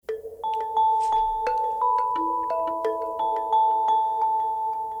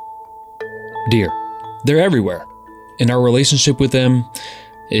Deer. They're everywhere. And our relationship with them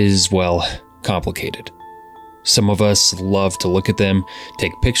is, well, complicated. Some of us love to look at them,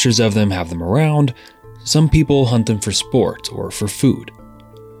 take pictures of them, have them around. Some people hunt them for sport or for food.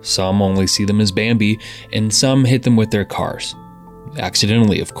 Some only see them as Bambi, and some hit them with their cars.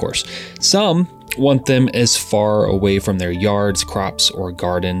 Accidentally, of course. Some want them as far away from their yards, crops, or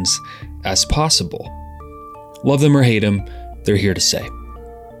gardens as possible. Love them or hate them, they're here to stay.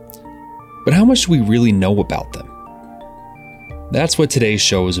 But how much do we really know about them? That's what today's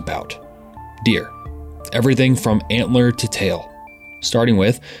show is about. Deer. Everything from antler to tail. Starting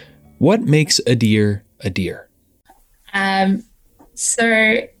with, what makes a deer a deer?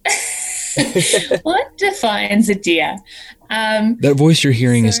 So what defines a deer? That voice you're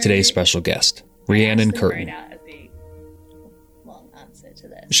hearing is today's special guest, Rhiannon Kirton.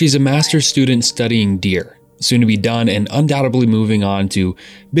 She's a master's student studying deer, soon to be done and undoubtedly moving on to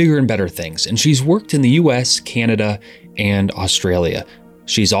bigger and better things. And she's worked in the US, Canada, and Australia.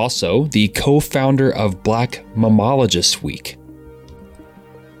 She's also the co-founder of Black Mammalogists Week.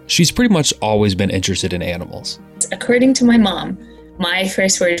 She's pretty much always been interested in animals. According to my mom, my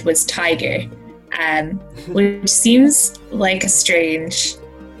first word was tiger, which seems like a strange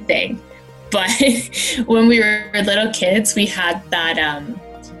thing. But when we were little kids, we had that,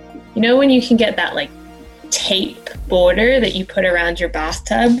 when you can get that like tape border that you put around your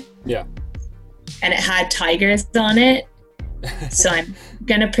bathtub? Yeah. And it had tigers on it. So I'm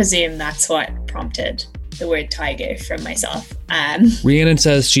going to presume that's what prompted the word tiger from myself. Rhiannon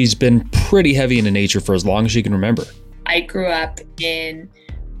says she's been pretty heavy into nature for as long as she can remember. I grew up in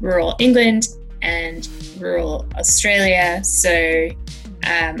rural England and rural Australia, so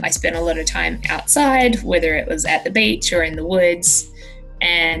I spent a lot of time outside, whether it was at the beach or in the woods,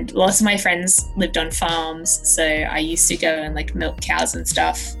 and lots of my friends lived on farms, so I used to go and like milk cows and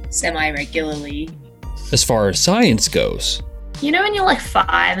stuff semi-regularly. As far as science goes, you know when you're like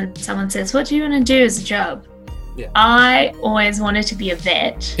 5 and someone says, what do you want to do as a job? Yeah. I always wanted to be a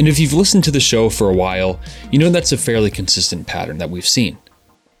vet. And if you've listened to the show for a while, you know that's a fairly consistent pattern that we've seen.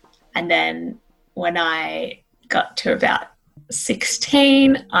 And then when I got to about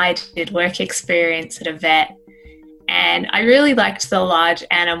 16, I did work experience at a vet. And I really liked the large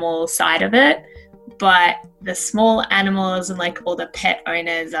animal side of it. But the small animals and like all the pet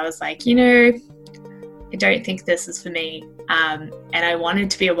owners, I was like, I don't think this is for me. And I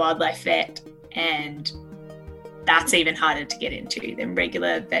wanted to be a wildlife vet. And that's even harder to get into than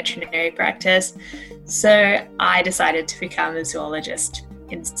regular veterinary practice. So I decided to become a zoologist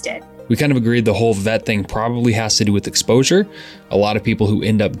instead. We kind of agreed the whole vet thing probably has to do with exposure. A lot of people who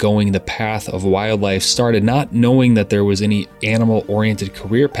end up going the path of wildlife started not knowing that there was any animal-oriented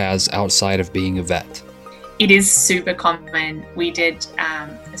career paths outside of being a vet. It is super common. We did,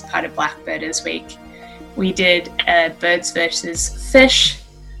 as part of Black Birders Week, we did a birds versus fish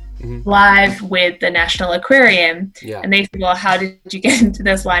live with the National Aquarium. Yeah. And they said, well, how did you get into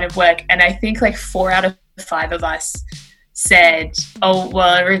this line of work? And I think like 4 out of 5 of us said, oh,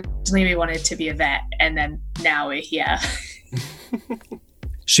 well, originally we wanted to be a vet, and then now we're here.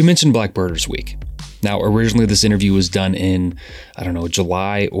 She mentioned Black Birders Week. Now, originally this interview was done in,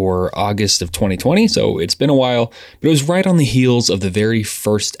 July or August of 2020, so it's been a while, but it was right on the heels of the very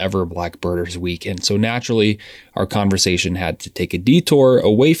first ever Black Birders Week, and so naturally, our conversation had to take a detour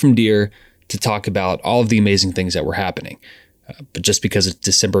away from deer to talk about all of the amazing things that were happening. But just because it's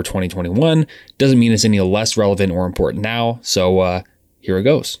December 2021 doesn't mean it's any less relevant or important now, so here it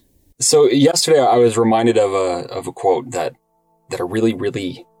goes. So yesterday I was reminded of a quote that I really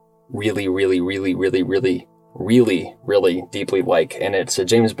deeply like, and it's a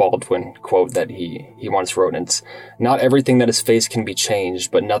James Baldwin quote that he once wrote, and it's, not everything that is faced can be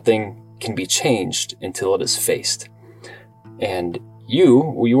changed, but nothing can be changed until it is faced. And you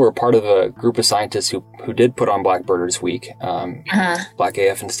were a part of a group of scientists who did put on Black Birders Week, Black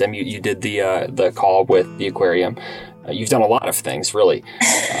AF and STEM. You did the call with the aquarium. You've done a lot of things, really,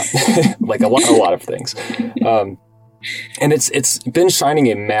 like a lot of things. And it's been shining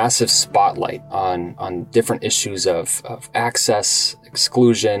a massive spotlight on different issues of access,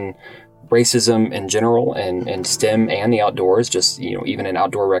 exclusion, racism in general, and STEM and the outdoors, just, even in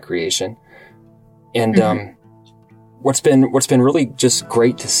outdoor recreation. And what's been really just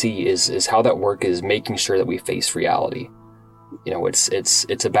great to see is how that work is making sure that we face reality.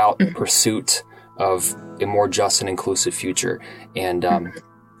 It's about pursuit of a more just and inclusive future, and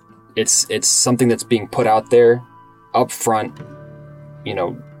it's something that's being put out there up front,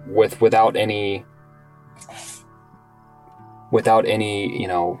 without any, what's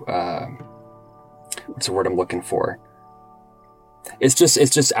the word I'm looking for? it's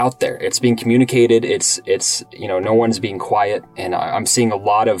just out there. It's being communicated. It's no one's being quiet, and I'm seeing a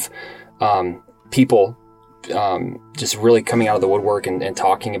lot of people just really coming out of the woodwork and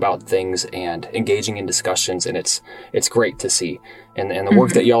talking about things and engaging in discussions, and it's great to see. And the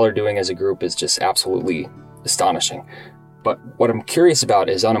work that y'all are doing as a group is just absolutely astonishing. But what I'm curious about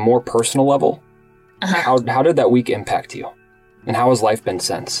is on a more personal level, how did that week impact you, and how has life been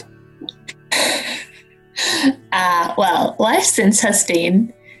since? Well, life since has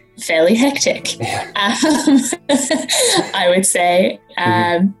been fairly hectic. Yeah. I would say.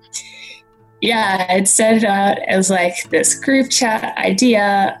 Yeah, it started out as like this group chat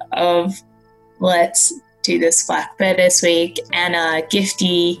idea of let's do this Blackbird this week. Anna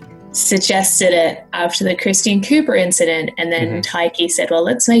Gifty suggested it after the Christine Cooper incident, and then Taiki said, well,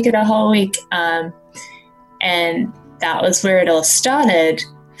 let's make it a whole week. And that was where it all started.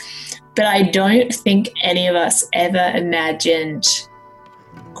 But I don't think any of us ever imagined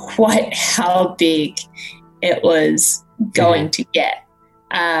quite how big it was going to get.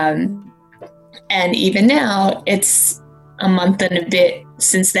 And even now, it's a month and a bit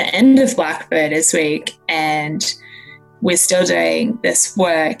since the end of Blackbird this week, and we're still doing this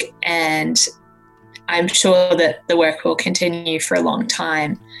work, and I'm sure that the work will continue for a long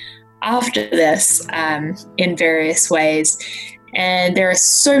time after this in various ways. And there are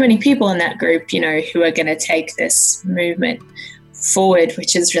so many people in that group, who are going to take this movement forward,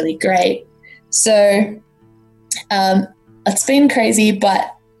 which is really great. So it's been crazy,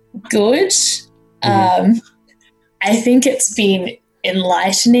 but good. I think it's been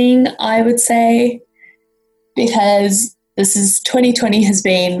enlightening, I would say, because 2020 has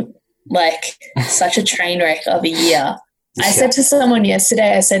been like such a train wreck of a year. I said to someone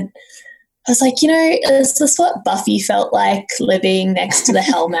yesterday, I was like, is this what Buffy felt like, living next to the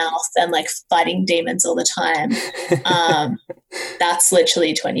Hellmouth and like fighting demons all the time? That's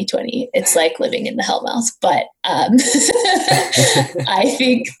literally 2020. It's like living in the Hellmouth. But I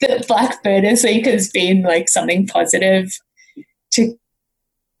think that Blackbird this week has been like something positive to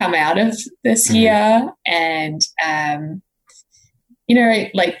come out of this year, and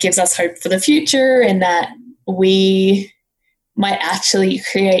like gives us hope for the future, and that we might actually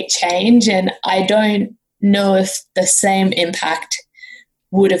create change. And I don't know if the same impact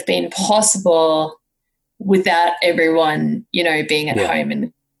would have been possible without everyone, being at home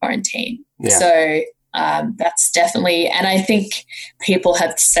in quarantine. Yeah. So that's definitely, and I think people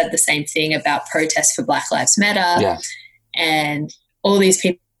have said the same thing about protests for Black Lives Matter. Yeah. And all these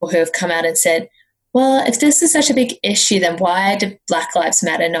people who have come out and said, well, if this is such a big issue, then why did Black Lives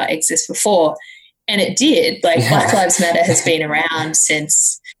Matter not exist before? And it did. Like, Black Lives Matter has been around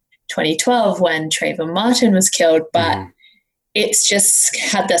since 2012 when Trayvon Martin was killed, but it's just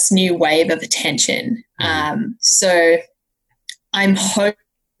had this new wave of attention. So I'm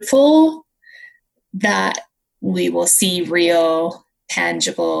hopeful that we will see real,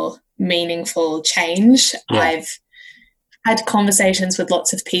 tangible, meaningful change. Yeah. I've had conversations with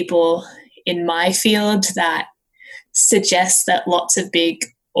lots of people in my field that suggest that lots of big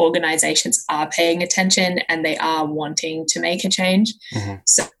organizations are paying attention and they are wanting to make a change.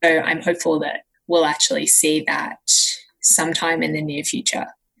 So I'm hopeful that we'll actually see that sometime in the near future.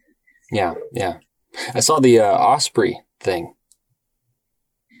 Yeah. I saw the Osprey thing.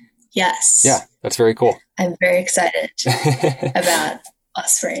 Yes. Yeah, that's very cool. I'm very excited about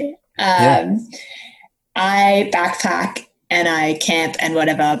Osprey. I backpack and I camp and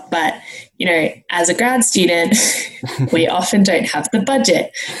whatever, but as a grad student, we often don't have the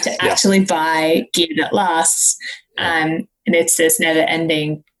budget to actually buy gear that lasts. And it's this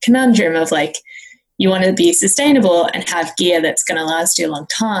never-ending conundrum of like, you want to be sustainable and have gear that's going to last you a long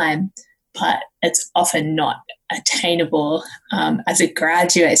time, but it's often not attainable as a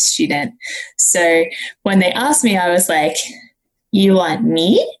graduate student. So when they asked me, I was like, you want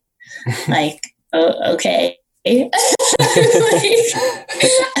me? Like, oh, okay. I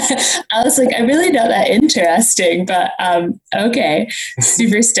was like, I'm really not that interesting, but okay.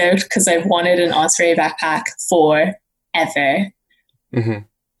 Super stoked because I've wanted an Osprey backpack forever.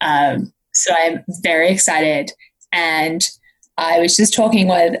 So I'm very excited. And I was just talking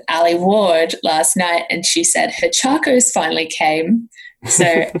with Ali Ward last night, and she said her Chacos finally came.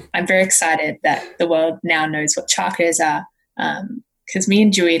 So I'm very excited that the world now knows what Chacos are, because me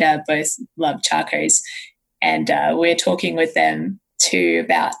and Juita both love Chacos. And we're talking with them too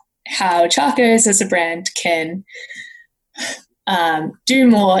about how Chacos as a brand can do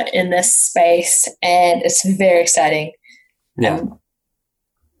more in this space. And it's very exciting. Yeah.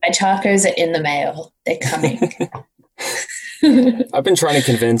 My Chacos are in the mail. They're coming. I've been trying to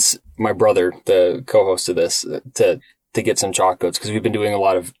convince my brother, the co-host of this, to to get some chalk goats because we've been doing a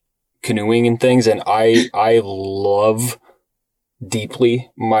lot of canoeing and things, and I love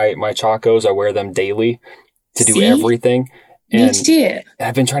deeply my chacos. I wear them daily to do everything. And me too.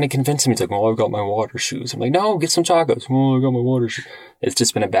 I've been trying to convince him. He's like, well, I've got my water shoes. I'm like, no, get some chacos. Well, I got my water shoes. It's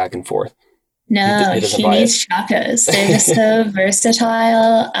just been a back and forth. No, he needs chacos. They're just so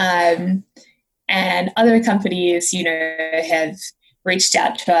versatile. And other companies, have reached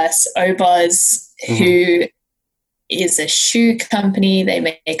out to us. Oboz, who is a shoe company. They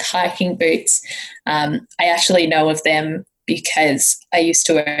make hiking boots. I actually know of them because I used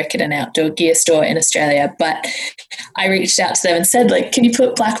to work at an outdoor gear store in Australia, but I reached out to them and said, like, can you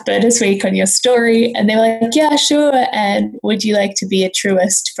put Black Birders Week on your story? And they were like, yeah, sure. And would you like to be a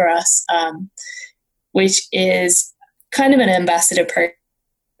truist for us? Which is kind of an ambassador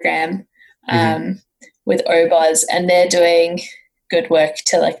program with Oboz, and they're doing good work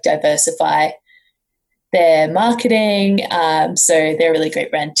to like diversify their marketing. So they're a really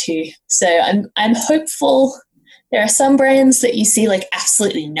great brand too. So I'm hopeful. There are some brands that you see like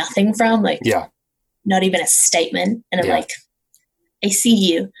absolutely nothing from, like not even a statement. And I'm like, I see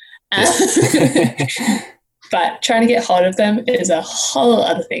you. But trying to get hold of them is a whole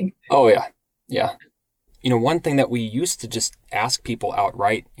other thing. Oh, yeah. Yeah. One thing that we used to just ask people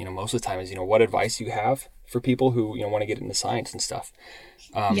outright, most of the time is, what advice you have for people who, want to get into science and stuff.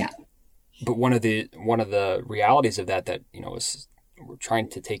 But one of the realities of that, is we're trying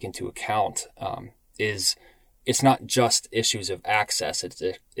to take into account is it's not just issues of access,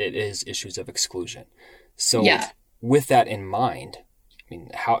 it is issues of exclusion. So with that in mind,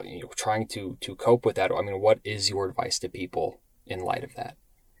 how trying to cope with that, what is your advice to people in light of that?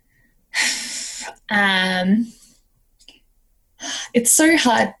 It's so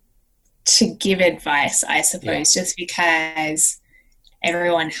hard to give advice, I suppose, just because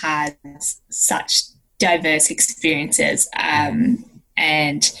everyone has such diverse experiences. And,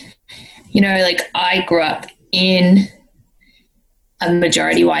 like I grew up in a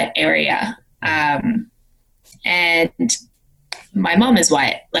majority white area. And my mom is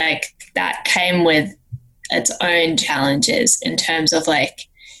white. Like that came with its own challenges in terms of like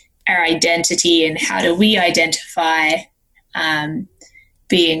our identity and how do we identify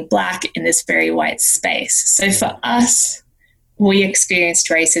being Black in this very white space. So for us, we experienced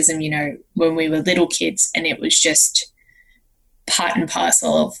racism, when we were little kids, and it was just part and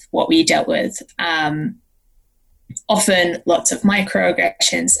parcel of what we dealt with. Often lots of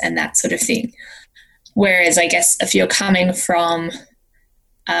microaggressions and that sort of thing. Whereas I guess if you're coming from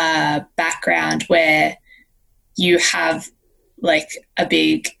a background where you have like a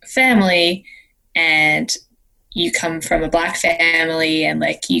big family and you come from a Black family and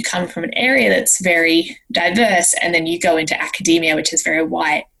like you come from an area that's very diverse, and then you go into academia, which is very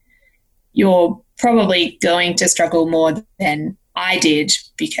white, you're probably going to struggle more than I did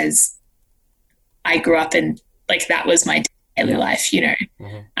because I grew up in like that was my daily life,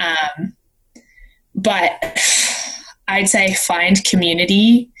 But I'd say find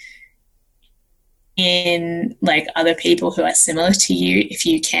community in like other people who are similar to you if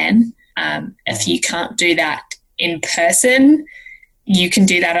you can. If you can't do that in person, you can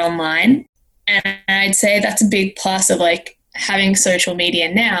do that online. And I'd say that's a big plus of like having social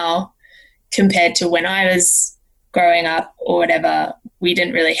media now compared to when I was growing up or whatever. We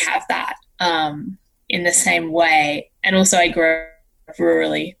didn't really have that in the same way. And also I grew up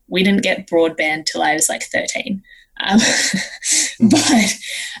rurally. We didn't get broadband till I was like 13. But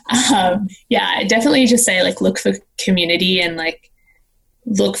I definitely just say like look for community and like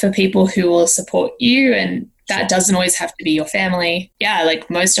look for people who will support you, and that doesn't always have to be your family. Like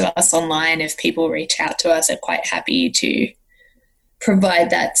most of us online, if people reach out to us, are quite happy to provide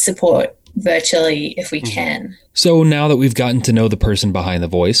that support virtually if we can. So now that we've gotten to know the person behind the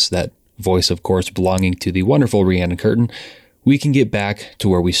voice, that voice of course belonging to the wonderful Rhiannon Kirton, we can get back to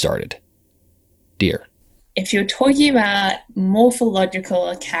where we started. Deer. If you're talking about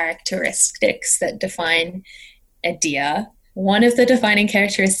morphological characteristics that define a deer, one of the defining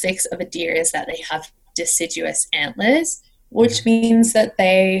characteristics of a deer is that they have deciduous antlers, which means that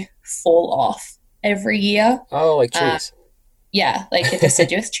they fall off every year. Oh, like trees. Like a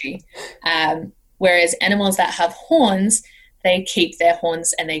deciduous tree. Whereas animals that have horns, they keep their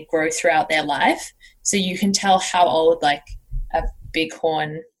horns and they grow throughout their life. So you can tell how old like a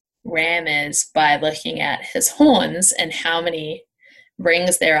bighorn ram is by looking at his horns and how many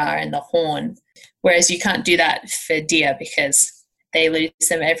rings there are in the horn. Whereas you can't do that for deer because they lose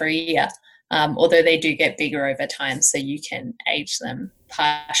them every year, although they do get bigger over time, so you can age them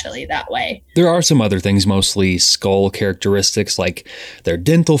partially that way. There are some other things, mostly skull characteristics like their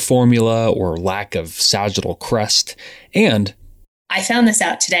dental formula or lack of sagittal crest. And I found this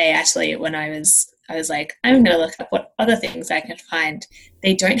out today, actually, when I was like, I'm going to look up what other things I can find.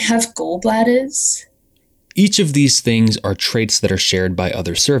 They don't have gallbladders. each of these things are traits that are shared by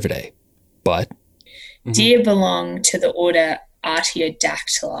other cervidae. But deer belong to the order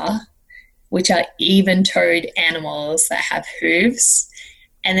Artiodactyla, which are even-toed animals that have hooves.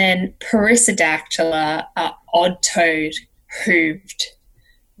 And then Perissodactyla are odd-toed, hooved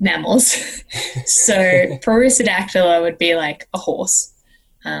mammals. So Perissodactyla would be like a horse.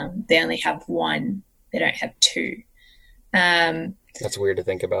 They only have one. They don't have two. That's weird to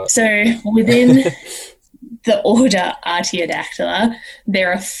think about. So within the order Artiodactyla,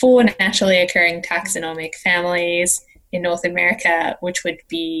 there are 4 naturally occurring taxonomic families in North America, which would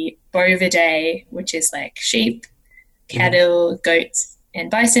be Bovidae, which is like sheep, cattle, goats,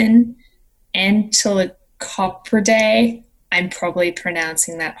 and bison, Antilocopridae. I'm probably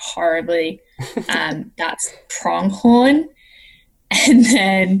pronouncing that horribly. That's pronghorn. And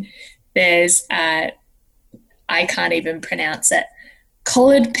then there's, I can't even pronounce it.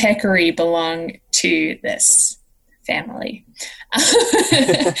 Collared peccary belong to this family.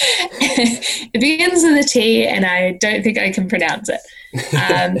 It begins with a T, and I don't think I can pronounce it.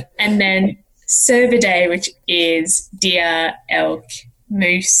 And then Cervidae, which is deer, elk,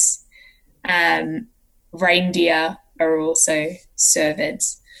 moose, reindeer are also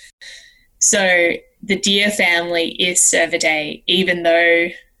cervids. So the deer family is Cervidae, even though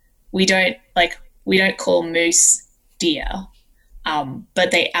we don't call moose deer,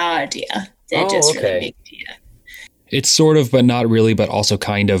 but they are deer. They're just really big deer. It's sort of, but not really, but also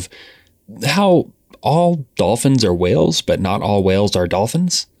kind of how all dolphins are whales, but not all whales are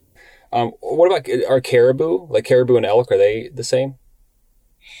dolphins. What about are caribou? Like caribou and elk, are they the same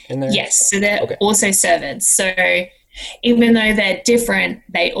in there? Yes, so they're also cervids. So even though they're different,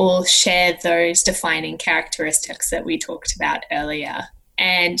 they all share those defining characteristics that we talked about earlier.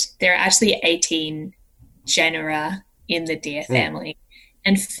 And there are actually 18 genera in the deer family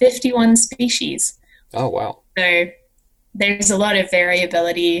and 51 species. Oh, wow. So there's a lot of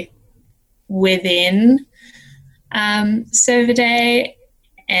variability within Cervidae,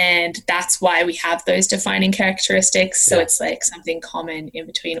 and that's why we have those defining characteristics. So it's like something common in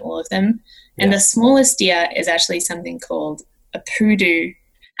between all of them. And the smallest deer is actually something called a poodoo.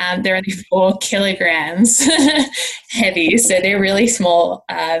 They're only 4 kilograms heavy, so they're really small,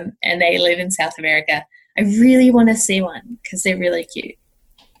 and they live in South America. I really want to see one because they're really cute.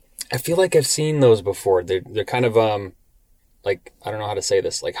 I feel like I've seen those before. They're kind of like, I don't know how to say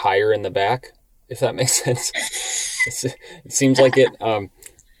this, like higher in the back, if that makes sense. It seems like it a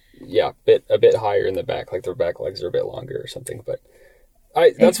bit higher in the back, like their back legs are a bit longer or something. But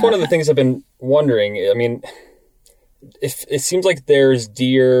that's one of the things I've been wondering. I mean, if it seems like there's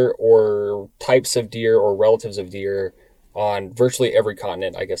deer or types of deer or relatives of deer on virtually every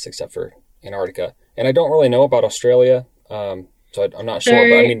continent, I guess, except for Antarctica. And I don't really know about Australia, so I'm not sure.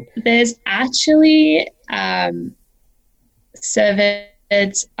 But I mean, there's actually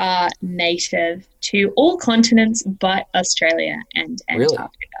cervids are native to all continents but Australia and Antarctica.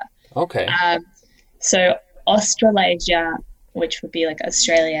 Really? Okay. So Australasia, which would be like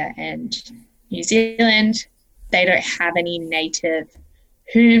Australia and New Zealand, they don't have any native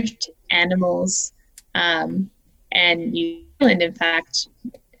hooved animals. And New Zealand, in fact,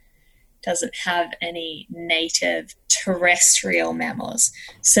 doesn't have any native terrestrial mammals.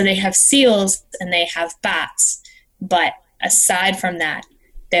 So they have seals and they have bats. But aside from that,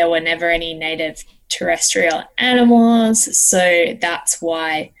 there were never any native terrestrial animals. So that's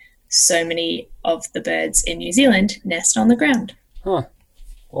why so many of the birds in New Zealand nest on the ground. Huh.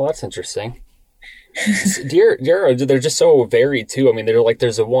 Well, that's interesting. Deer, they're just so varied too. I mean,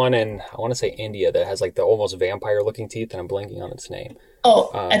 there's a one in, I want to say India, that has like the almost vampire looking teeth, and I'm blanking on its name.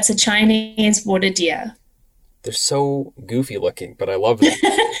 It's a Chinese water deer. They're so goofy looking, but I love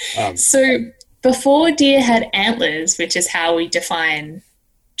them. So before deer had antlers, which is how we define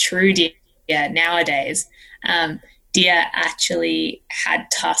true deer nowadays, deer actually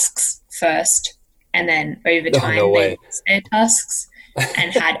had tusks first, and then over time they lost their tusks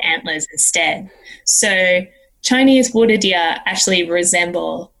and had antlers instead. So Chinese water deer actually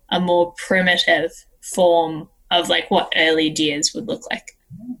resemble a more primitive form of like what early deers would look like.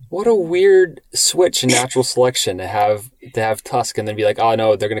 What a weird switch in natural selection to have tusk and then be like, oh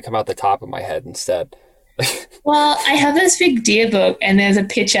no, they're going to come out the top of my head instead. Well, I have this big deer book, and there's a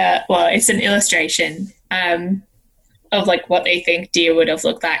picture, well, it's an illustration of like what they think deer would have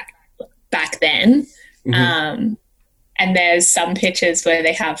looked like back then. And there's some pictures where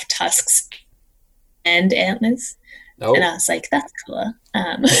they have tusks and antlers. Oh. And I was like, that's cooler.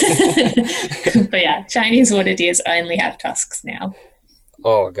 But yeah, Chinese water deers only have tusks now.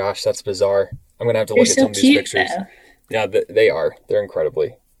 Oh gosh, that's bizarre. I'm gonna have to look at some of these pictures. Though. Yeah, they are. They're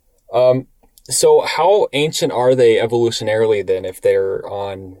incredibly. So how ancient are they evolutionarily then, if they're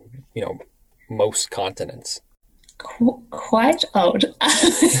on, most continents? Quite old.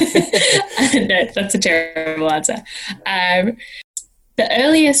 No, that's a terrible answer. The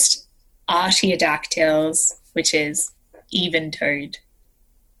earliest artiodactyls, which is even-toed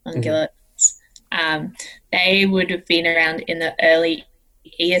ungulates, they would have been around in the early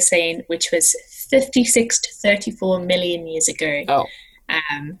Eocene, which was 56 to 34 million years ago. Oh,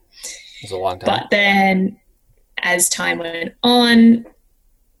 it's a long time. But then, as time went on,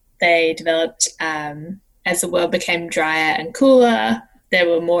 they developed, as the world became drier and cooler, there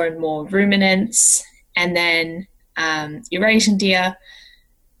were more and more ruminants, and then Eurasian deer,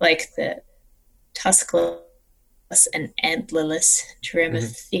 like the tuskless and antlerless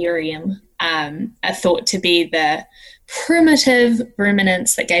Dromatherium, are thought to be the primitive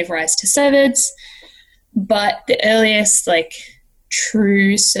ruminants that gave rise to cervids. But the earliest,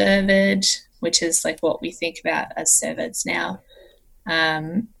 true cervid, which is what we think about as cervids now,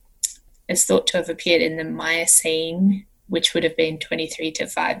 is thought to have appeared in the Miocene, which would have been 23 to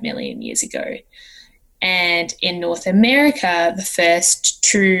 5 million years ago. And in North America, the first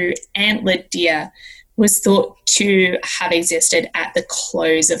true antlered deer was thought to have existed at the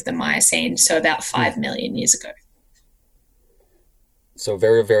close of the Miocene, so about 5 million years ago. So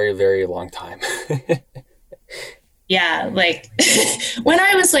very, very, very long time. Yeah, when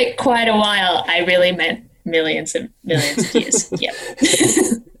I was quite a while, I really meant millions of years. Yeah.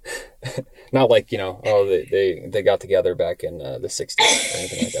 Not they got together back in the 60s or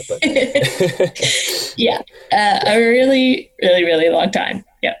anything like that. But yeah, a really, really, really long time.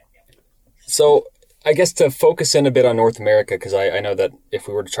 Yeah. So I guess to focus in a bit on North America, because I know that if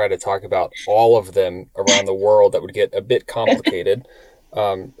we were to try to talk about all of them around the world, that would get a bit complicated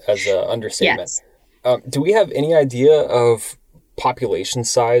as an understatement. Yes. Do we have any idea of population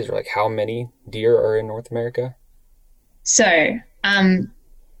size, or how many deer are in North America? So,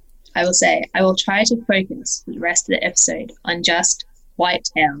 I will try to focus the rest of the episode on just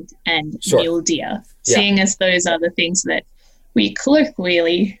white-tailed and mule deer, seeing as those are the things that we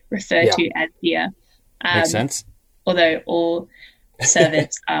colloquially refer to as deer. Makes sense. Although all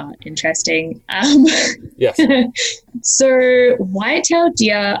cervids are interesting. Yes. So white-tailed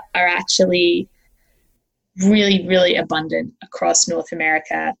deer are actually really, really abundant across North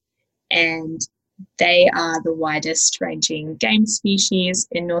America, and they are the widest ranging game species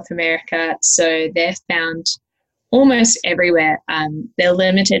in North America. So they're found almost everywhere. They're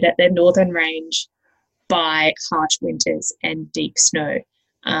limited at their northern range by harsh winters and deep snow.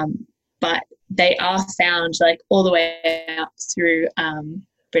 But they are found all the way up through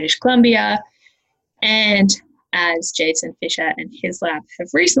British Columbia. And as Jason Fisher and his lab have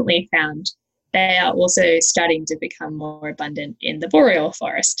recently found, they are also starting to become more abundant in the boreal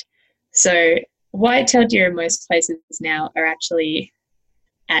forest. So white-tailed deer in most places now are actually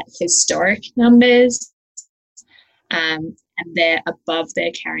at historic numbers, and they're above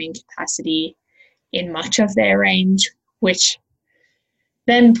their carrying capacity in much of their range, which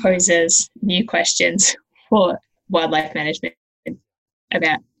then poses new questions for wildlife management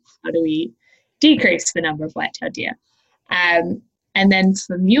about how do we decrease the number of white-tailed deer. And then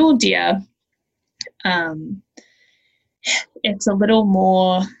for mule deer, it's a little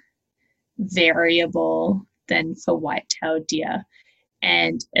more variable than for white-tailed deer,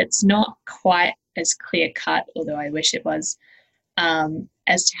 and it's not quite as clear-cut, although I wish it was,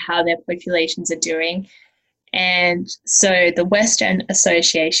 as to how their populations are doing. And so the Western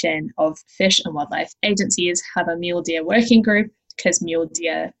Association of Fish and Wildlife Agencies have a mule deer working group, because mule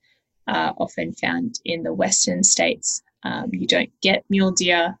deer are often found in the western states. You don't get mule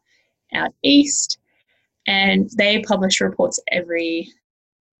deer out east, and they publish reports every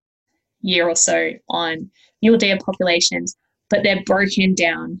year or so on mule deer populations, but they're broken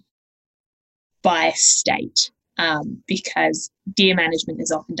down by state, because deer management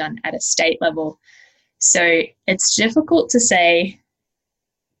is often done at a state level. So it's difficult to say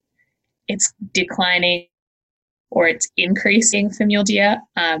it's declining or it's increasing for mule deer.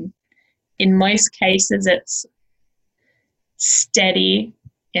 In most cases, it's steady.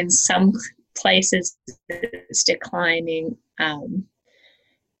 In some places, it's declining.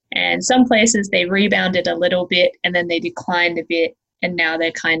 And some places they rebounded a little bit and then they declined a bit, and now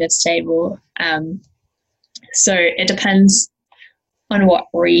they're kind of stable. So it depends on what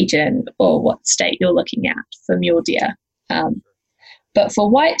region or what state you're looking at for mule deer. But for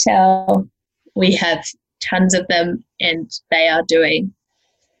whitetail, we have tons of them, and they are doing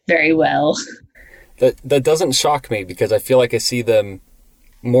very well. That doesn't shock me, because I feel like I see them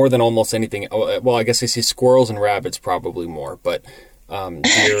more than almost anything. Well, I guess I see squirrels and rabbits probably more, but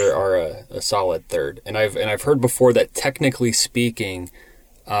deer are a solid third. And I've heard before that, technically speaking,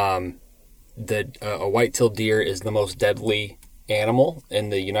 that a white-tailed deer is the most deadly animal in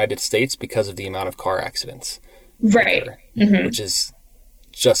the United States because of the amount of car accidents. Right. Mm-hmm. Which is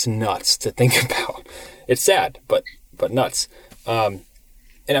just nuts to think about. It's sad, but nuts. And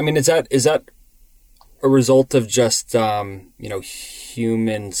I mean, is that a result of just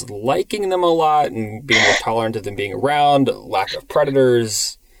humans liking them a lot and being more tolerant of them being around, lack of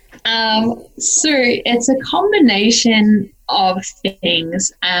predators? So it's a combination of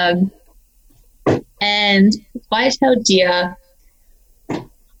things. And white-tailed deer,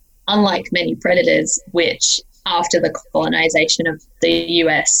 unlike many predators, which after the colonization of the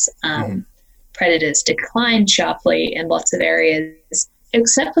US, predators declined sharply in lots of areas,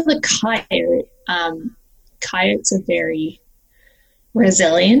 except for the coyote. Coyotes are very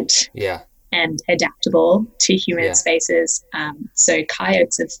resilient and adaptable to human spaces. So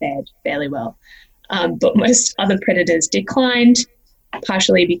coyotes have fared fairly well. But most other predators declined,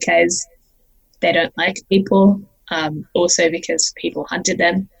 partially because they don't like people, also because people hunted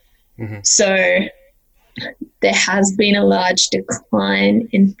them. Mm-hmm. So there has been a large decline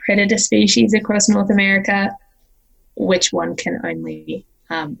in predator species across North America, which one can only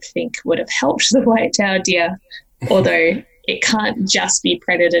think would have helped the white-tailed deer, although it can't just be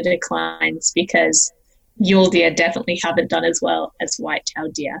predator declines, because mule deer definitely haven't done as well as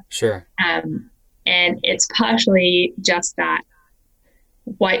white-tailed deer. Sure. And it's partially just that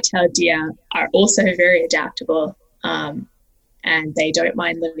white-tailed deer are also very adaptable, and they don't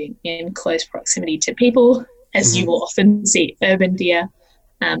mind living in close proximity to people, as you will often see urban deer.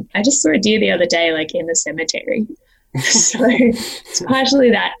 I just saw a deer the other day, like in the cemetery. So it's partially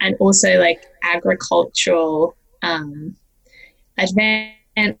that, and also like agricultural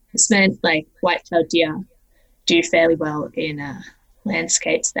advancement. Like white-tailed deer do fairly well in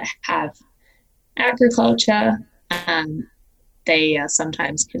landscapes that have agriculture. They are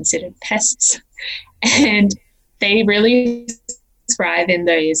sometimes considered pests, and they really thrive in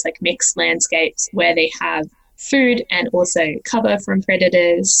those like mixed landscapes where they have food and also cover from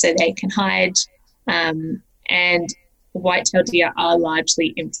predators, so they can hide. And white-tailed deer are largely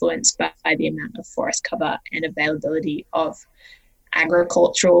influenced by the amount of forest cover and availability of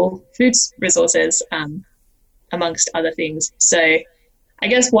agricultural food resources, amongst other things. So I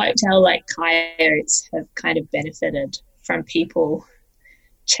guess whitetail, like coyotes, have kind of benefited from people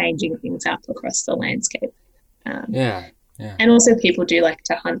changing things up across the landscape. And also people do like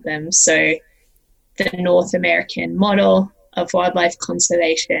to hunt them. So the North American model of wildlife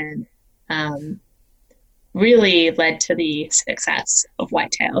conservation really led to the success of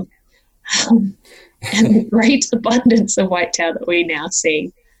whitetail, and the great abundance of whitetail that we now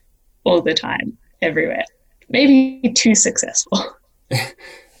see all the time, everywhere. Maybe too successful.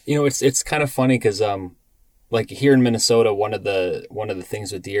 It's kind of funny because like here in Minnesota, one of the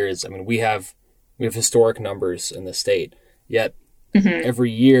things with deer is, I mean, we have historic numbers in the state, yet every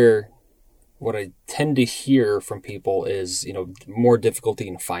year what I tend to hear from people is, more difficulty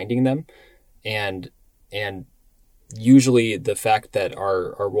in finding them. And usually the fact that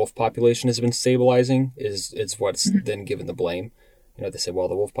our wolf population has been stabilizing is what's then given the blame. They say, well,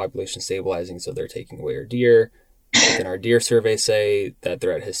 the wolf population is stabilizing, so they're taking away our deer. But then our deer surveys say that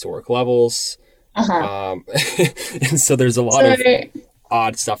they're at historic levels. And so there's a lot of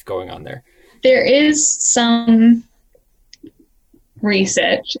odd stuff going on there. There is some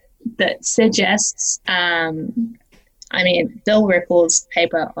research that suggests, Bill Ripple's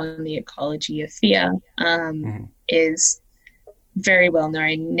paper on the ecology of fear is very well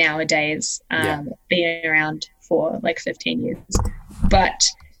known nowadays, being around for like 15 years. But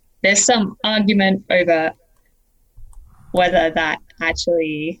there's some argument over whether that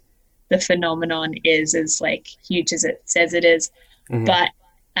actually the phenomenon is as like huge as it says it is. But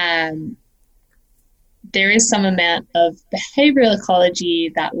there is some amount of behavioral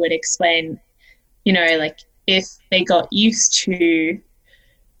ecology that would explain, like if they got used to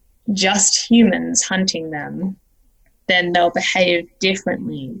just humans hunting them, then they'll behave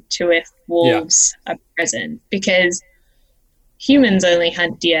differently to if wolves are present, because humans only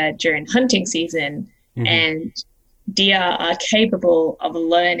hunt deer during hunting season, and deer are capable of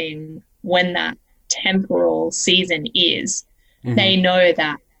learning when that temporal season is. They know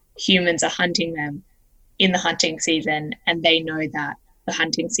that humans are hunting them in the hunting season, and they know that the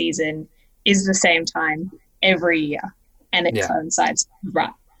hunting season is the same time every year. and it Yeah. coincides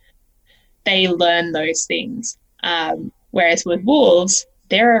right. They learn those things. Whereas with wolves,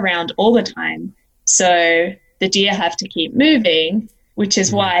 they're around all the time. So the deer have to keep moving, which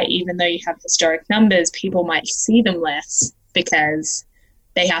is why even though you have historic numbers, people might see them less because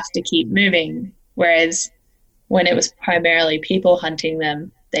they have to keep moving. Whereas when it was primarily people hunting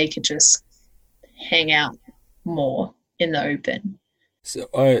them, they could just hang out more in the open. So,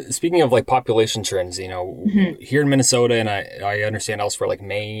 speaking of like population trends, here in Minnesota, and I understand elsewhere like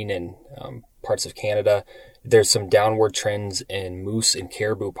Maine and parts of Canada, there's some downward trends in moose and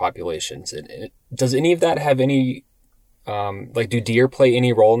caribou populations. Does any of that have any, do deer play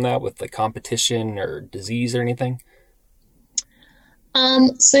any role in that with the competition or disease or anything?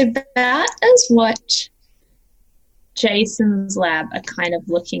 So that is what Jason's lab are kind of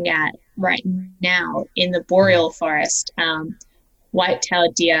looking at right now in the boreal forest.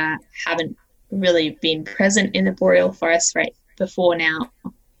 White-tailed deer haven't really been present in the boreal forest right before now.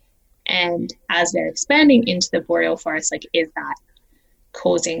 And as they're expanding into the boreal forest, is that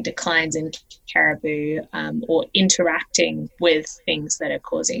causing declines in caribou or interacting with things that are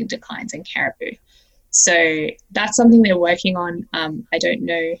causing declines in caribou? So that's something they're working on. I don't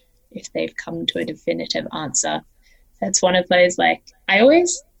know if they've come to a definitive answer. That's one of those, I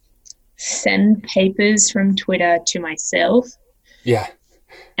always send papers from Twitter to myself. Yeah.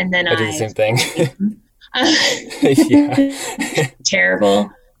 And then I do the same thing. Yeah. Terrible.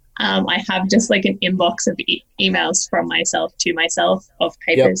 I have just an inbox of emails from myself to myself of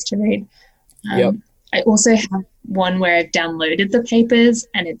papers to read. I also have one where I've downloaded the papers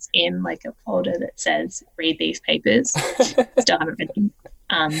and it's in a folder that says read these papers. Still haven't read them.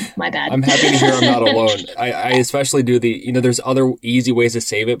 My bad. I'm happy to hear I'm not alone. I especially do there's other easy ways to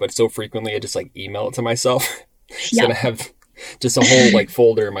save it, but so frequently I just email it to myself. So I have just a whole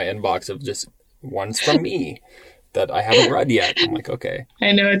folder in my inbox of just ones from me that I haven't read yet. I'm okay.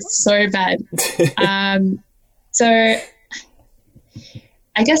 I know, it's so bad. So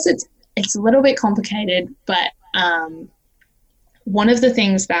I guess it's a little bit complicated, but one of the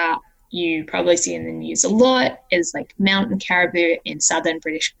things that you probably see in the news a lot is mountain caribou in southern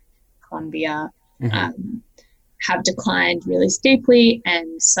British Columbia have declined really steeply,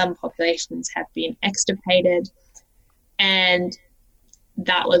 and some populations have been extirpated. And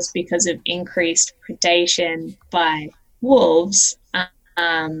that was because of increased predation by wolves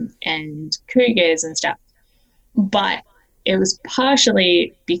and cougars and stuff. But it was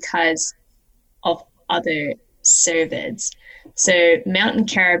partially because of other cervids. So mountain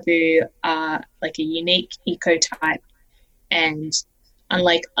caribou are a unique ecotype, and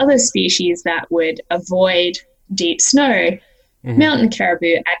unlike other species that would avoid deep snow, mountain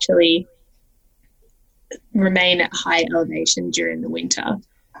caribou actually remain at high elevation during the winter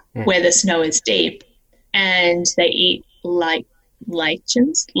where the snow is deep, and they eat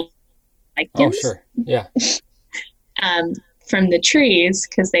lichens. Oh, sure. Yeah. From the trees,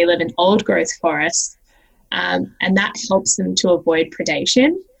 because they live in old growth forests, and that helps them to avoid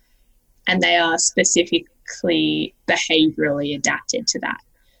predation, and they are specifically behaviorally adapted to that.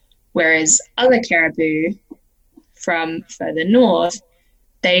 Whereas other caribou from further north,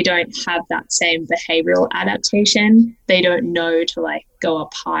 they don't have that same behavioral adaptation. They don't know to go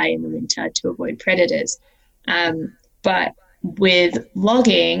up high in the winter to avoid predators. But with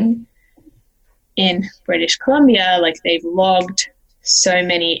logging in British Columbia, they've logged so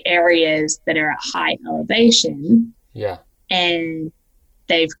many areas that are at high elevation. Yeah. And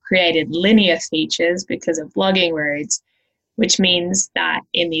they've created linear features because of logging roads, which means that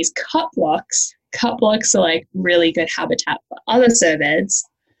in these cut blocks are really good habitat for other cervids,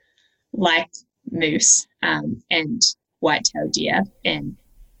 like moose and white-tailed deer and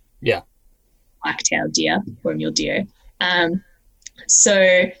black-tailed deer or mule deer.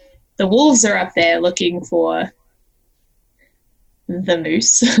 So the wolves are up there looking for the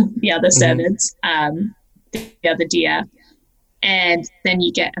moose, the other cervids, the other deer, and then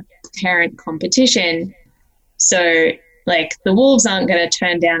you get a parent competition. So the wolves aren't going to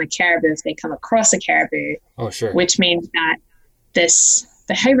turn down a caribou if they come across a caribou. Oh, sure. Which means that this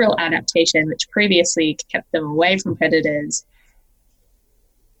behavioral adaptation, which previously kept them away from predators,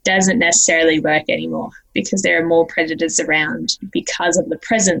 doesn't necessarily work anymore because there are more predators around because of the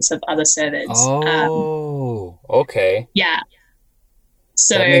presence of other cervids. Oh, okay. Yeah.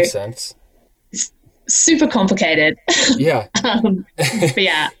 So that makes sense. Super complicated. Yeah. But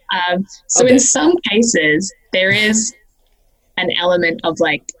yeah. So in some cases, there is an element of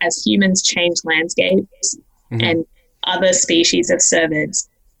as humans change landscapes and other species of cervids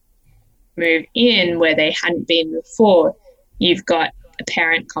move in where they hadn't been before, you've got a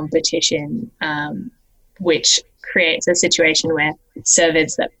parent competition, which creates a situation where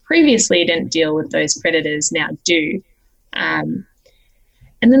cervids that previously didn't deal with those predators now do. And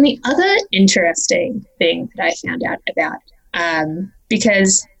then the other interesting thing that I found out about,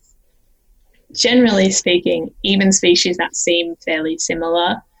 because generally speaking, even species that seem fairly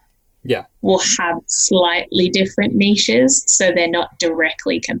similar will have slightly different niches, so they're not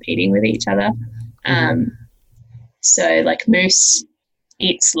directly competing with each other. So like moose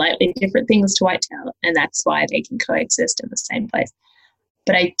eat slightly different things to whitetail, and that's why they can coexist in the same place.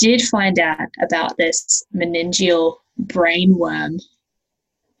 But I did find out about this meningeal brainworm,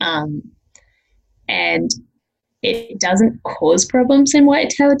 and it doesn't cause problems in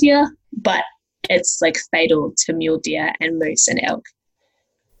whitetail deer, but it's like fatal to mule deer and moose and elk.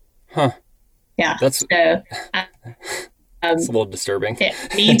 Huh. Yeah. That's a little disturbing. It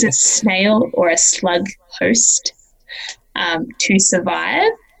needs a snail or a slug host to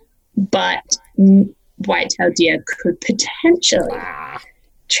survive, but whitetail deer could potentially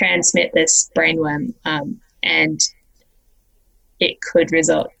transmit this brainworm, and it could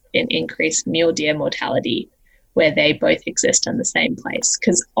result in increased mule deer mortality where they both exist in the same place,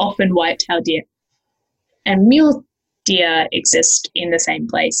 because often whitetail deer and mule deer exist in the same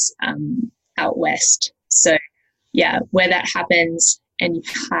place out west. So yeah, where that happens and you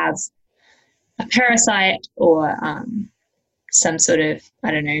have a parasite or some sort of,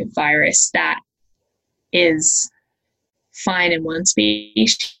 virus that is fine in one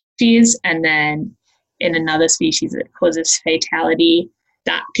species and then in another species it causes fatality,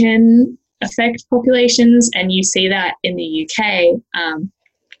 that can affect populations. And you see that in the UK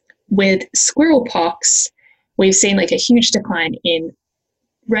with squirrel pox. We've seen like a huge decline in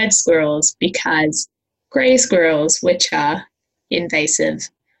red squirrels because grey squirrels, which are invasive,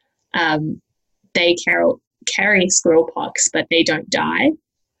 they carry squirrel pox, but they don't die.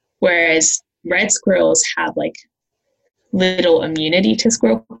 Whereas red squirrels have like little immunity to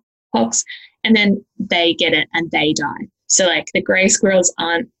squirrel pox, and then they get it and they die. So like the grey squirrels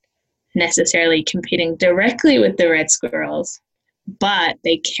aren't necessarily competing directly with the red squirrels, but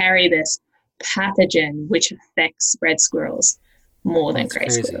they carry this pathogen which affects red squirrels more than grey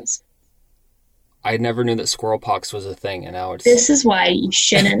squirrels. I never knew that squirrel pox was a thing, and now it's... This is why you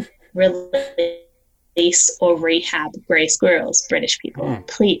shouldn't release or rehab grey squirrels, British people.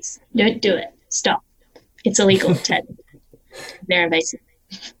 Please, don't do it. Stop. It's illegal, Ted. They're invasive.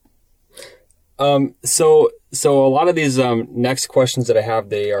 So a lot of these next questions that I have,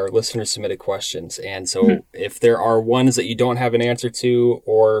 they are listener submitted questions. And so if there are ones that you don't have an answer to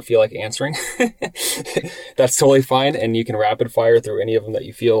or feel like answering, that's totally fine. And you can rapid fire through any of them that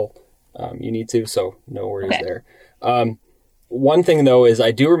you feel you need to. So no worries there. One thing though is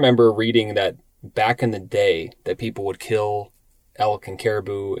I do remember reading that back in the day that people would kill elk and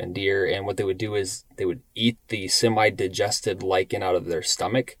caribou and deer, and what they would do is they would eat the semi-digested lichen out of their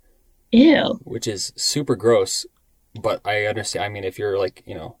stomach. Ew. Which is super gross, but I understand. I mean, if you're like,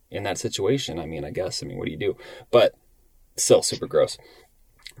 in that situation, I guess, what do you do? But still super gross.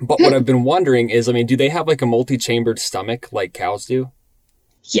 But what I've been wondering is, do they have like a multi-chambered stomach like cows do?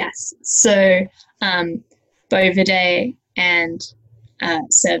 Yes. So Bovidae and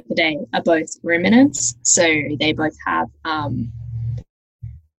Cervidae are both ruminants. So they both have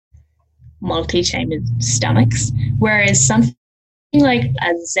multi-chambered stomachs, whereas something like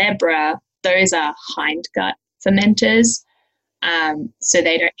a zebra, those are hindgut fermenters, so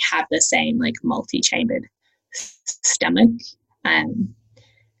they don't have the same like multi-chambered stomach,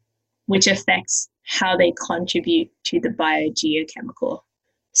 which affects how they contribute to the biogeochemical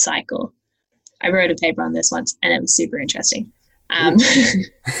cycle. I wrote a paper on this once and it was super interesting.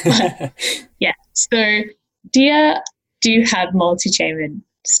 But, yeah, so deer do have multi-chambered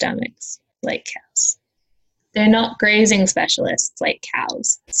stomachs like cows. They're not grazing specialists like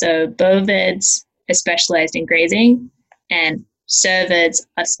cows. So bovids are specialized in grazing and cervids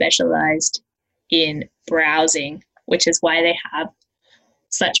are specialized in browsing, which is why they have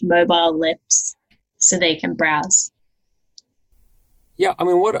such mobile lips so they can browse. Yeah,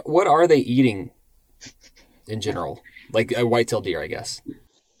 what are they eating in general? Like a white-tailed deer, I guess.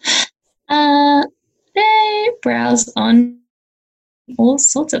 They browse on all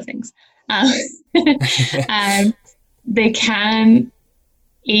sorts of things. They can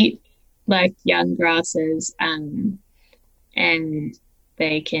eat like young grasses, and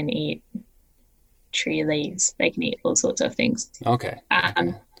they can eat tree leaves. They can eat all sorts of things. Okay.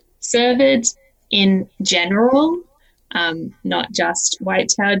 Cervids in general, not just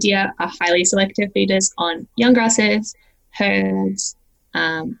white-tailed deer, are highly selective feeders on young grasses, herbs,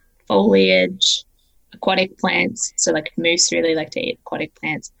 foliage, aquatic plants. So like moose really like to eat aquatic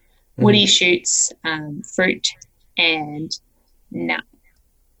plants. Woody shoots, fruit, and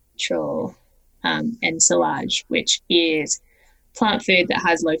natural ensilage, which is plant food that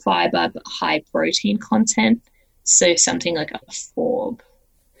has low fiber but high protein content. So something like a forb.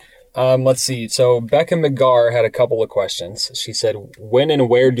 Let's see. So Becca McGar had a couple of questions. She said, when and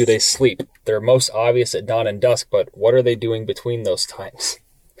where do they sleep? They're most obvious at dawn and dusk, but what are they doing between those times?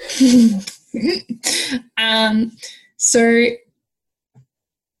 So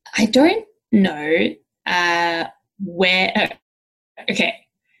I don't know where. Okay.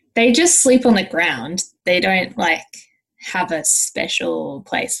 They just sleep on the ground. They don't have a special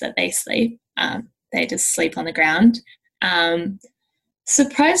place that they sleep. They just sleep on the ground.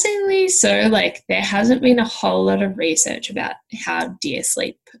 Surprisingly so, there hasn't been a whole lot of research about how deer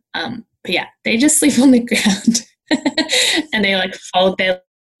sleep. But yeah, they just sleep on the ground and they fold their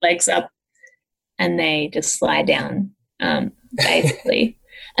legs up and they just lie down, basically.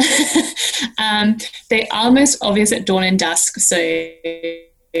 They are most obvious at dawn and dusk. So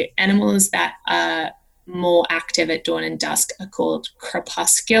animals that are more active at dawn and dusk are called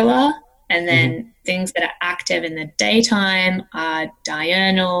crepuscular. And then things that are active in the daytime are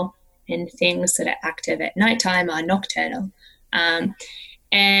diurnal, and things that are active at nighttime are nocturnal.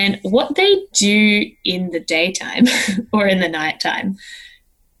 And what they do in the daytime or in the nighttime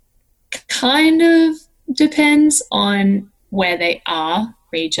kind of depends on where they are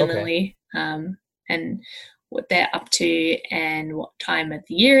regionally, and what they're up to and what time of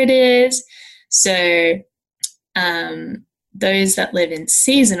the year it is. So those that live in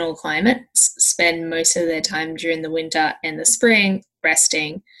seasonal climates spend most of their time during the winter and the spring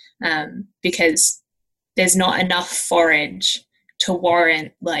resting, because there's not enough forage to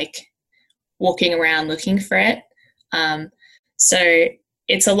warrant walking around looking for it. So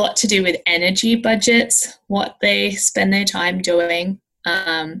it's a lot to do with energy budgets, what they spend their time doing.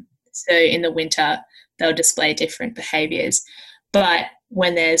 So in the winter, they'll display different behaviors. But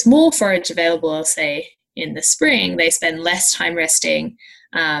when there's more forage available, I'll say in the spring, they spend less time resting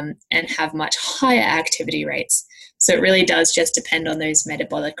and have much higher activity rates. So it really does just depend on those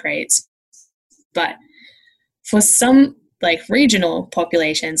metabolic rates. But for some regional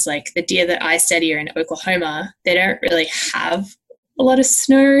populations, like the deer that I study are in Oklahoma, they don't really have a lot of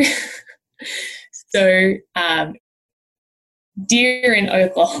snow. So deer in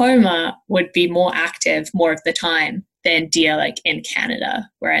Oklahoma would be more active more of the time than deer in Canada,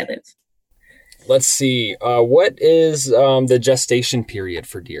 where I live. Let's see. What is the gestation period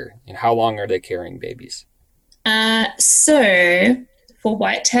for deer, and how long are they carrying babies? So for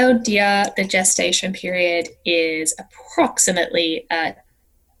white-tailed deer, the gestation period is approximately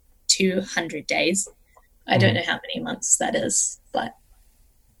 200 days. I don't know how many months that is, but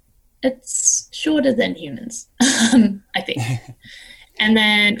it's shorter than humans, I think. And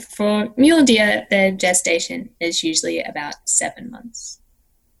then for mule deer, the gestation is usually about 7 months.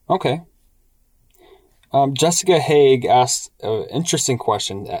 Okay. Jessica Haig asked an interesting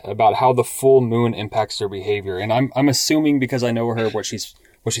question about how the full moon impacts their behavior. And I'm assuming, because I know her, what she's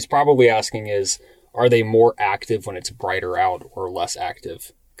probably asking is, are they more active when it's brighter out or less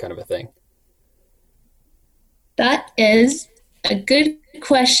active, kind of a thing? That is a good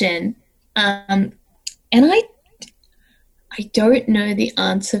question. And I don't know the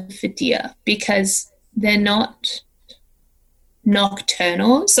answer for deer because they're not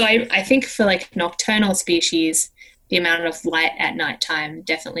nocturnal. So I think for nocturnal species, the amount of light at nighttime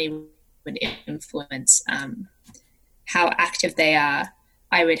definitely would influence how active they are.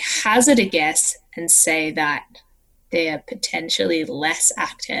 I would hazard a guess and say that they are potentially less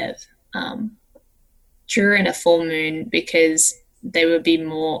active during a full moon because they would be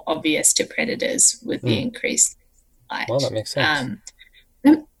more obvious to predators with the increased light. Well, that makes sense.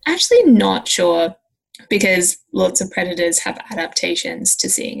 I'm actually not sure because lots of predators have adaptations to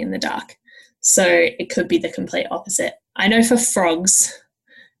seeing in the dark. So it could be the complete opposite. I know for frogs,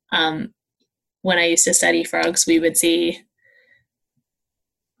 when I used to study frogs, we would see,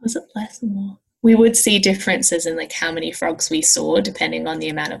 was it less or more? We would see differences in how many frogs we saw depending on the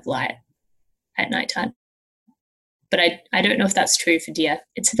amount of light at nighttime. But I don't know if that's true for deer.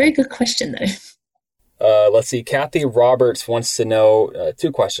 It's a very good question, though. Let's see. Kathy Roberts wants to know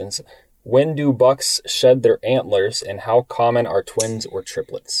 2 questions. When do bucks shed their antlers, and how common are twins or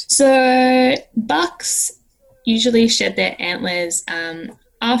triplets? So bucks usually shed their antlers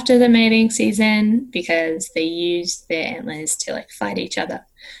after the mating season because they use their antlers to fight each other.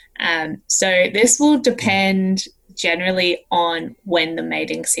 So this will depend generally on when the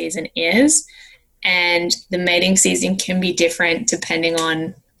mating season is, and the mating season can be different depending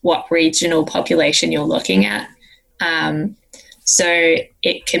on what regional population you're looking at. So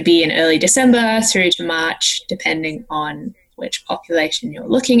it could be in early December through to March, depending on which population you're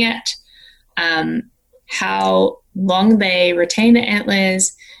looking at. How long they retain the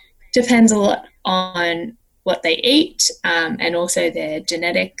antlers depends a lot on what they eat, and also their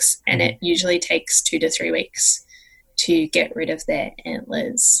genetics, and it usually takes 2 to 3 weeks to get rid of their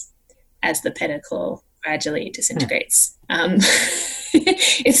antlers as the pedicle gradually disintegrates.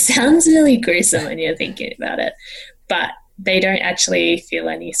 It sounds really gruesome when you're thinking about it, but they don't actually feel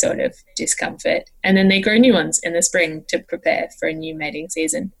any sort of discomfort. And then they grow new ones in the spring to prepare for a new mating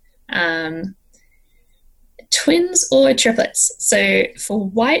season. Twins or triplets? So for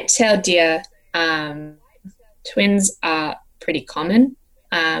white-tailed deer, twins are pretty common.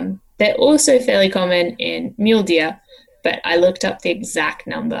 They're also fairly common in mule deer, but I looked up the exact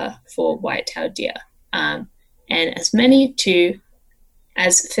number for white-tailed deer. And as many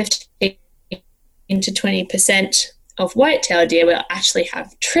as 15 to 20% of white-tailed deer will actually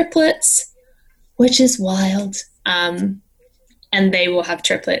have triplets, which is wild. And they will have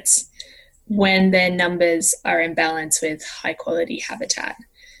triplets when their numbers are in balance with high-quality habitat.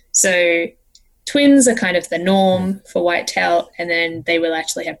 So twins are kind of the norm for whitetail, and then they will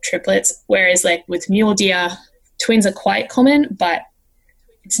actually have triplets, whereas like with mule deer, twins are quite common, but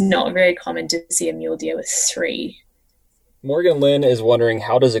it's not very common to see a mule deer with 3. Morgan Lynn is wondering,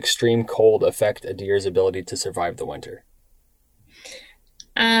 how does extreme cold affect a deer's ability to survive the winter?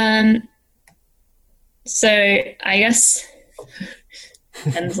 So I guess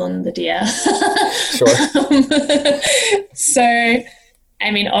depends on the deer. Sure. So,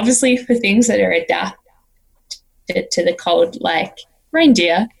 I mean, obviously for things that are adapted to the cold, like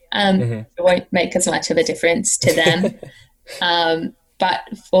reindeer, it won't make as much of a difference to them. But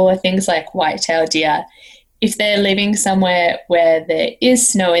for things like white-tailed deer, if they're living somewhere where there is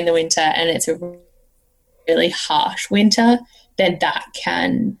snow in the winter and it's a really harsh winter, then that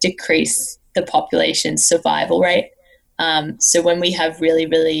can decrease the population's survival rate. So when we have really,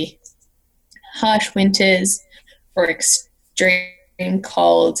 really harsh winters or extreme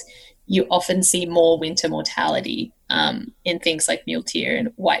cold, you often see more winter mortality in things like mule deer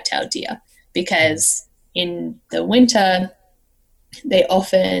and white-tailed deer, because in the winter, they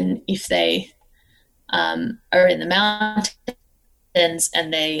often, if they are in the mountains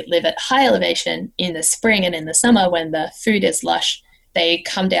and they live at high elevation, in the spring and in the summer when the food is lush, they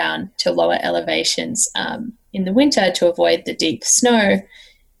come down to lower elevations in the winter to avoid the deep snow,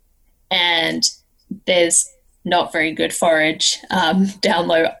 and there's not very good forage down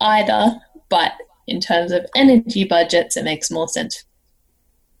low either, but in terms of energy budgets, it makes more sense for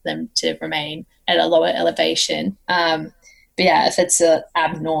them to remain at a lower elevation. But yeah, if it's an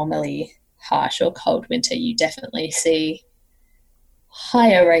abnormally harsh or cold winter, you definitely see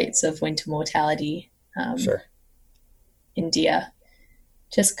higher rates of winter mortality in deer,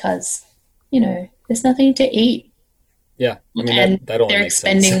 just because, there's nothing to eat. Yeah, I mean, that only they're makes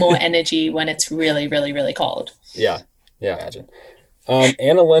expending sense. more energy when it's really, really, really cold. Yeah, imagine.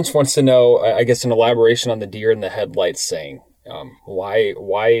 Anna Lynch wants to know, I guess, an elaboration on the deer in the headlights saying. Why?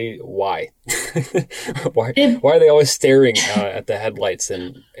 why are they always staring at the headlights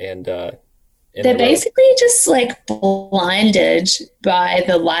and they're basically just like blinded by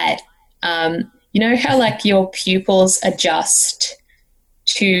the light. You know how like your pupils adjust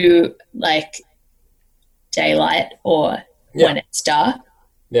to like daylight or when it's dark?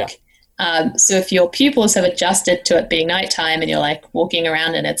 Yeah. So if your pupils have adjusted to it being nighttime and you're like walking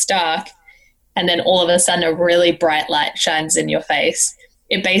around and it's dark, and then all of a sudden a really bright light shines in your face,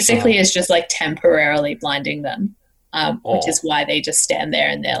 it basically is just like temporarily blinding them, which is why they just stand there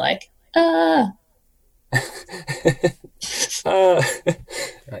and they're like, Not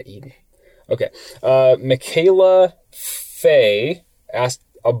eating. Okay. Michaela Faye asked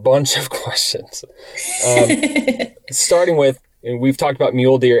a bunch of questions. Starting with, and we've talked about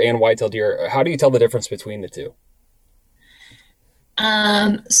mule deer and white-tailed deer. How do you tell the difference between the two?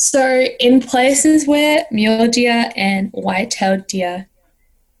 So in places where mule deer and white-tailed deer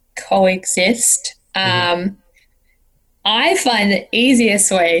coexist, I find the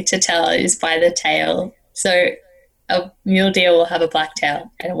easiest way to tell is by the tail. So a mule deer will have a black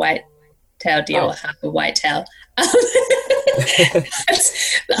tail and a white-tailed deer will have a white tail.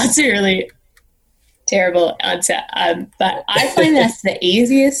 That's a really terrible answer. But I find that's the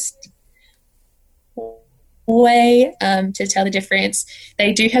easiest way to tell the difference.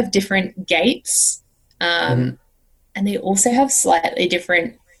 They do have different gaits, and they also have slightly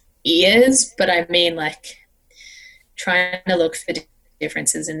different ears, but I mean like trying to look for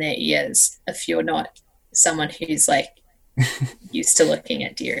differences in their ears if you're not someone who's like used to looking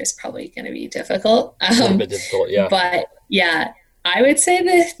at deer is probably going to be difficult. A little bit difficult, yeah. But yeah, I would say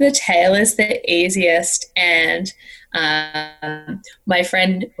the tail is the easiest. And my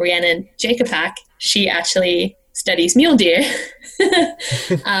friend Rhiannon Kirton, she actually studies mule deer.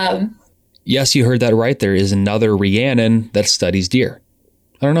 Yes, you heard that right. There is another Rhiannon that studies deer.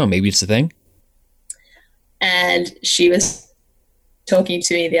 I don't know, maybe it's a thing. And she was talking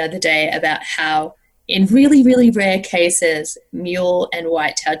to me the other day about how in really, really rare cases, mule and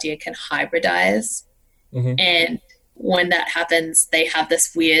white-tailed deer can hybridize. Mm-hmm. And when that happens, they have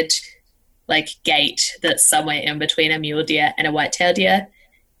this weird like gait that's somewhere in between a mule deer and a white-tailed deer.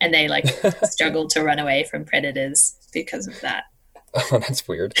 And they like struggle to run away from predators because of that. Oh, that's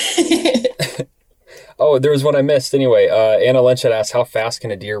weird. Oh, there was one I missed. Anyway, Anna Lynch had asked, how fast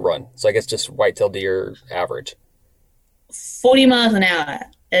can a deer run? So I guess just white-tailed deer average. 40 miles an hour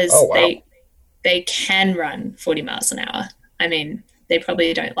is Oh, wow. They can run 40 miles an hour. I mean, they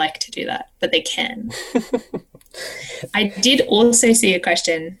probably don't like to do that, but they can. I did also see a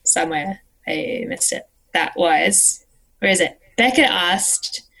question somewhere. I missed it. That was, where is it? Becca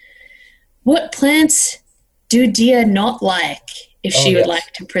asked, what plants do deer not like if she would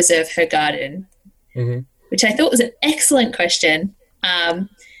like to preserve her garden? Mm-hmm. Which I thought was an excellent question.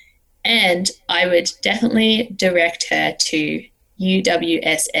 And I would definitely direct her to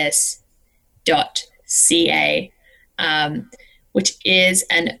uwss.ca, which is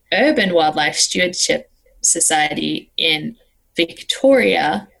an urban wildlife stewardship society in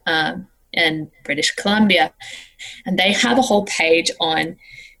Victoria and British Columbia. And they have a whole page on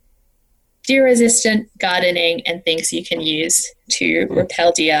deer-resistant gardening and things you can use to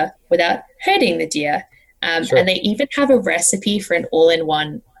repel deer without hurting the deer. Sure. And they even have a recipe for an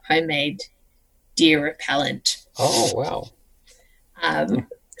all-in-one homemade deer repellent. Oh, wow.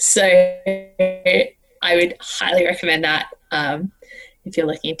 So I would highly recommend that if you're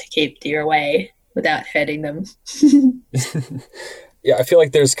looking to keep deer away without hurting them. Yeah, I feel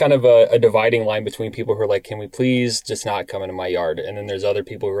like there's kind of a dividing line between people who are like, can we please just not come into my yard? And then there's other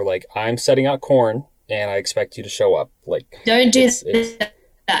people who are like, I'm setting out corn and I expect you to show up. Like, don't do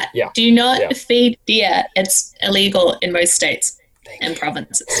that. Yeah. Do not feed deer. It's illegal in most states and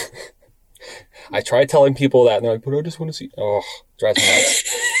provinces. I try telling people that and they're like, but I just want to see. Oh, drives me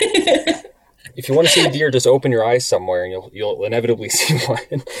nuts. If you want to see a deer, just open your eyes somewhere and you'll inevitably see one.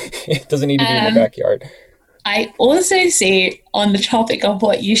 It doesn't need to be in your backyard. I also see, on the topic of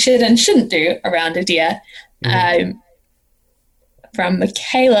what you should and shouldn't do around a deer, from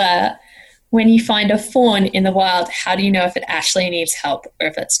Michaela, when you find a fawn in the wild, how do you know if it actually needs help or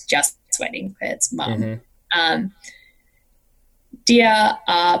if it's just waiting for its mum? Mm-hmm. Deer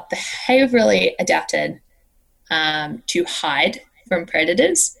are behaviorally adapted to hide from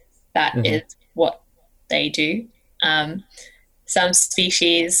predators. That is what they do. Some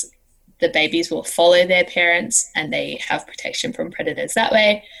species, the babies will follow their parents and they have protection from predators that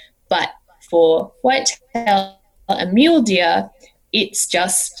way. But for whitetail and mule deer, it's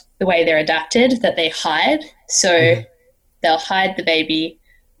just the way they're adapted that they hide. So they'll hide the baby,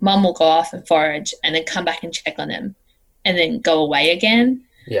 mum will go off and forage and then come back and check on them and then go away again.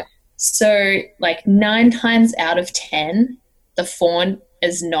 Yeah. So like 9 times out of 10, the fawn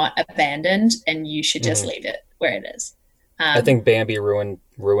is not abandoned and you should just leave it where it is. I think Bambi ruined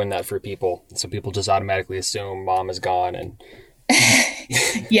that for people. So people just automatically assume mom is gone. And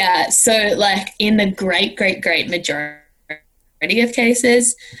yeah. So like in the great majority of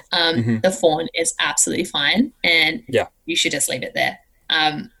cases, the fawn is absolutely fine and you should just leave it there.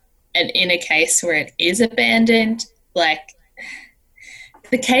 And in a case where it is abandoned, like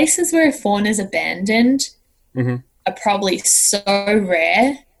the cases where a fawn is abandoned are probably so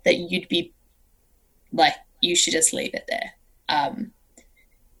rare that you'd be like, you should just leave it there.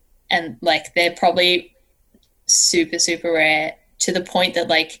 And like they're probably super, super rare to the point that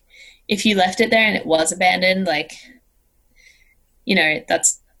like if you left it there and it was abandoned, like, you know,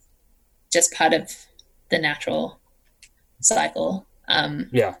 that's just part of the natural cycle.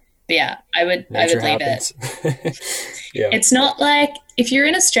 But yeah, I would leave it. It's not like if you're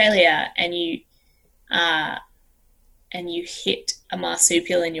in Australia and you hit a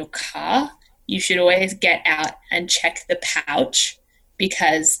marsupial in your car, you should always get out and check the pouch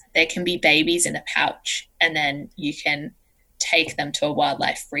because there can be babies in a pouch and then you can take them to a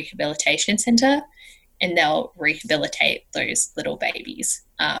wildlife rehabilitation center and they'll rehabilitate those little babies.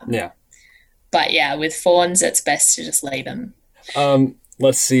 But yeah, with fawns, it's best to just leave them.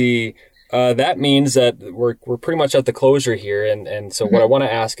 Let's see. That means that we're pretty much at the closure here. And so what I want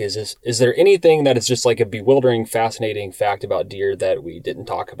to ask is there anything that is just like a bewildering, fascinating fact about deer that we didn't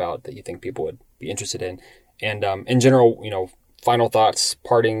talk about that you think people would be interested in? And in general, final thoughts,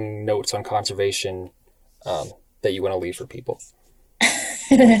 parting notes on conservation that you want to leave for people.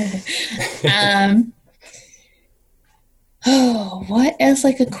 What is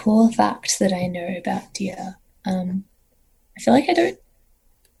like a cool fact that I know about deer? I feel like I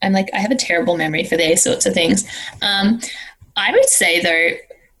have a terrible memory for these sorts of things. I would say though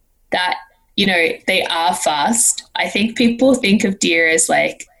that, they are fast. I think people think of deer as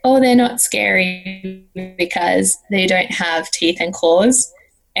like, oh, they're not scary because they don't have teeth and claws.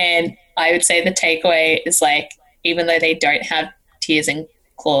 And I would say the takeaway is like, even though they don't have teeth and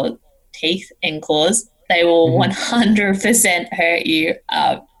claws, they will 100% hurt you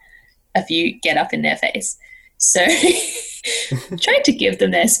if you get up in their face. So try to give them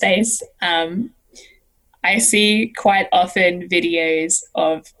their space. I see quite often videos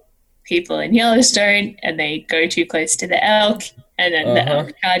of people in Yellowstone and they go too close to the elk and then the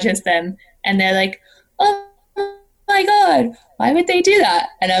elk charges them and they're like, oh my God, why would they do that?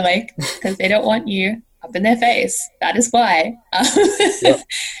 And I'm like, because they don't want you up in their face. That is why. Yep.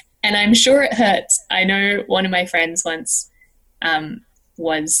 And I'm sure it hurts. I know one of my friends once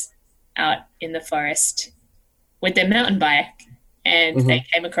was out in the forest with their mountain bike and they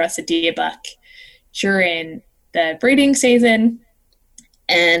came across a deer buck during the breeding season.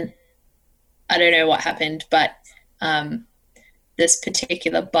 And I don't know what happened, but this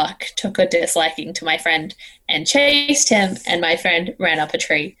particular buck took a disliking to my friend and chased him, and my friend ran up a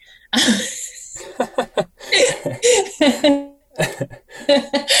tree.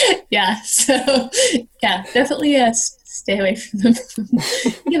 Definitely stay away from them.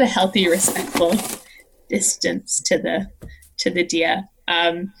 Give a healthy, respectful distance to the deer.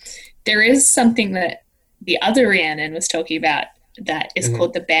 There is something that the other Rhiannon was talking about that is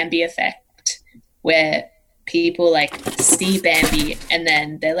called the Bambi effect, where people like see Bambi and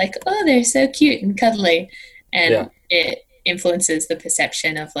then they're like, oh, they're so cute and cuddly, and it influences the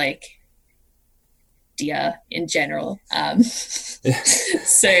perception of like deer in general.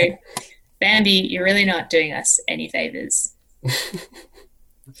 So Bambi, you're really not doing us any favors.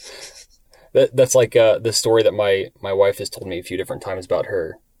 That's like the story that my wife has told me a few different times about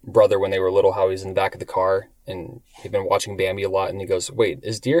her brother when they were little, how he's in the back of the car and he'd been watching Bambi a lot, and he goes, wait,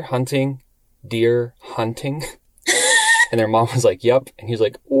 is deer hunting? And their mom was like, yep. And he was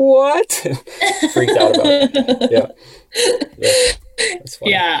like, what? Freaked out about it. Yeah. That's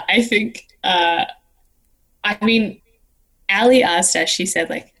funny. Yeah, I think Allie asked us, she said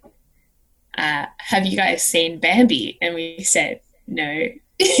like, have you guys seen Bambi? And we said no.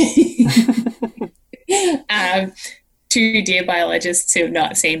 Two deer biologists who have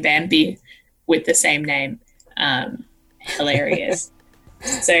not seen Bambi with the same name. Hilarious.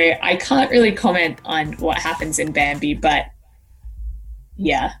 So I can't really comment on what happens in Bambi, but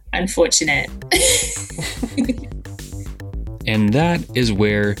yeah, unfortunate. And that is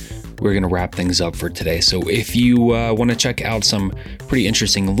where we're going to wrap things up for today. So if you want to check out some pretty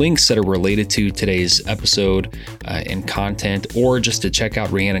interesting links that are related to today's episode and content, or just to check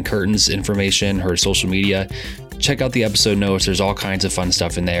out Rhiannon Kirton's information, her social media, check out the episode notes. There's all kinds of fun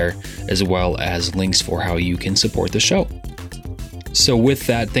stuff in there, as well as links for how you can support the show. So with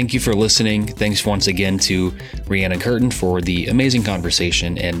that, thank you for listening. Thanks once again to Rhiannon Kirton for the amazing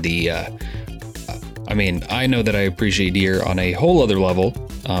conversation and I know that I appreciate deer on a whole other level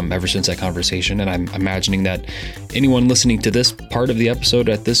ever since that conversation, and I'm imagining that anyone listening to this part of the episode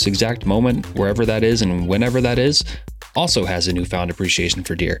at this exact moment, wherever that is and whenever that is, also has a newfound appreciation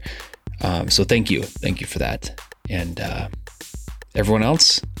for deer. So thank you for that. And everyone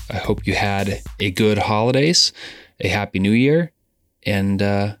else, I hope you had a good holidays, a happy new year,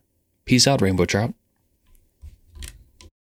 and peace out, rainbow trout.